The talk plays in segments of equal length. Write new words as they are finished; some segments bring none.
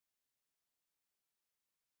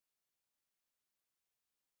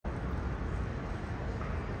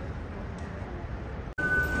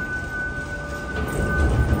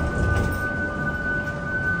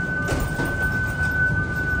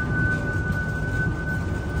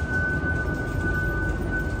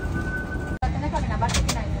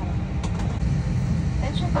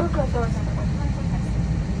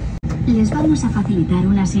vamos a facilitar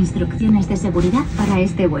unas instrucciones de seguridad para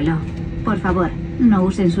este vuelo. Por favor, no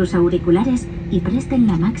usen sus auriculares y presten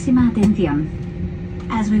la máxima atención.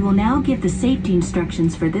 As we will now give the safety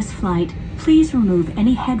instructions for this flight, please remove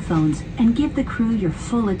any headphones and give the crew your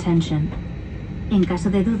full attention. En caso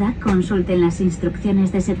de duda, consulten las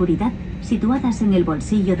instrucciones de seguridad situadas en el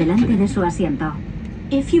bolsillo delante de su asiento.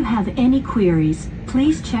 If you have any queries,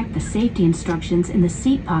 please check the safety instructions in the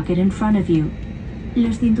seat pocket in front of you.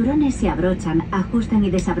 Los cinturones se abrochan, ajustan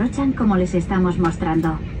y desabrochan como les estamos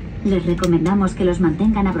mostrando. Les recomendamos que los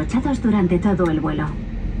mantengan abrochados durante todo el vuelo.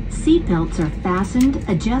 Seatbelts are fastened,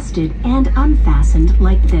 adjusted, and unfastened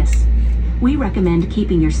like this. We recommend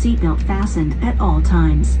keeping your seatbelt fastened at all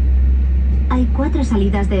times. Hay 4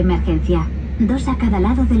 salidas de emergencia, 2 a cada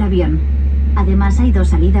lado del avión. Además hay 2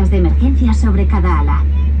 salidas de emergencia sobre cada ala.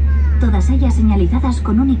 Todas ellas señalizadas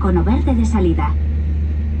con un icono verde de salida.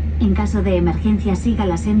 En caso de emergencia, siga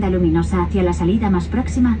la senda luminosa hacia la salida más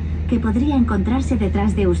próxima que podría encontrarse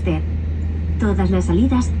detrás de usted. Todas las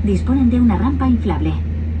salidas disponen de una rampa inflable.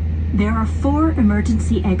 There are 4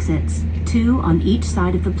 emergency exits, 2 on each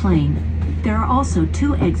side of the plane. There are also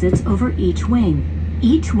 2 exits over each wing.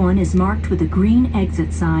 Each one is marked with a green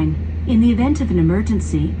exit sign. In the event of an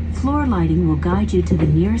emergency, floor lighting will guide you to the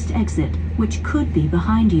nearest exit, which could be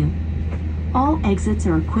behind you. All exits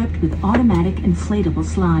are equipped with automatic inflatable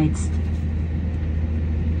slides.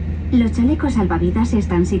 Los chalecos salvavidas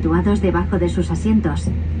están situados debajo de sus asientos.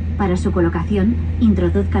 Para su colocación,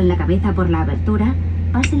 introduzcan la cabeza por la abertura,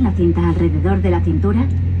 pasen la cinta alrededor de la cintura,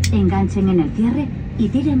 enganchen en el cierre y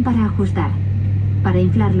tiren para ajustar. Para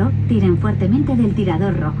inflarlo, tiren fuertemente del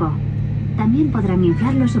tirador rojo. También podrán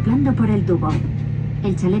inflarlo soplando por el tubo.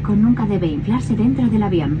 El chaleco nunca debe inflarse dentro del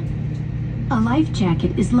avión. A life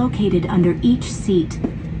jacket is located under each seat.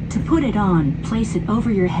 To put it on, place it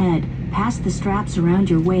over your head, pass the straps around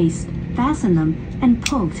your waist, fasten them, and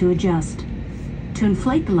pull to adjust. To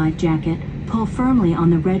inflate the life jacket, pull firmly on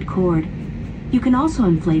the red cord. You can also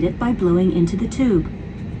inflate it by blowing into the tube.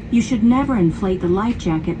 You should never inflate the life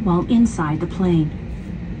jacket while inside the plane.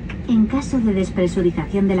 En caso de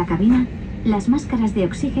despresurización de la cabina, las máscaras de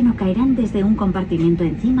oxígeno caerán desde un compartimento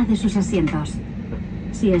encima de sus asientos.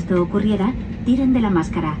 Si esto ocurriera, tiren de la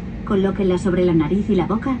máscara, colóquenla sobre la nariz y la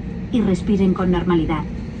boca y respiren con normalidad.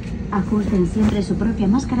 Ajusten siempre su propia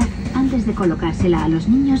máscara antes de colocársela a los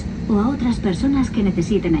niños o a otras personas que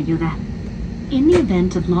necesiten ayuda. In the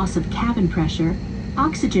event of loss of cabin pressure,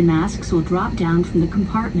 oxygen masks will drop down from the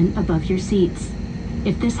compartment above your seats.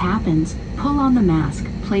 If this happens, pull on the mask,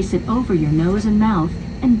 place it over your nose and mouth,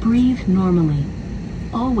 and breathe normally.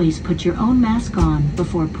 Always put your own mask on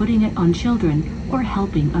before putting it on children or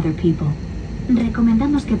helping other people.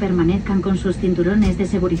 Recomendamos que permanezcan con sus cinturones de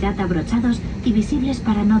seguridad abrochados y visibles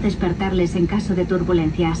para no despertarles en caso de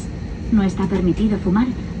turbulencias. No está permitido fumar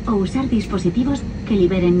o usar dispositivos que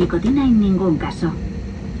liberen nicotina en ningún caso.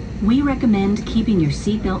 We recommend keeping your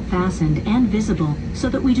seatbelt fastened and visible so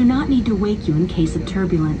that we do not need to wake you in case of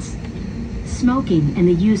turbulence. Smoking and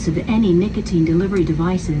the use of any nicotine delivery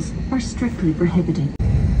devices are strictly prohibited.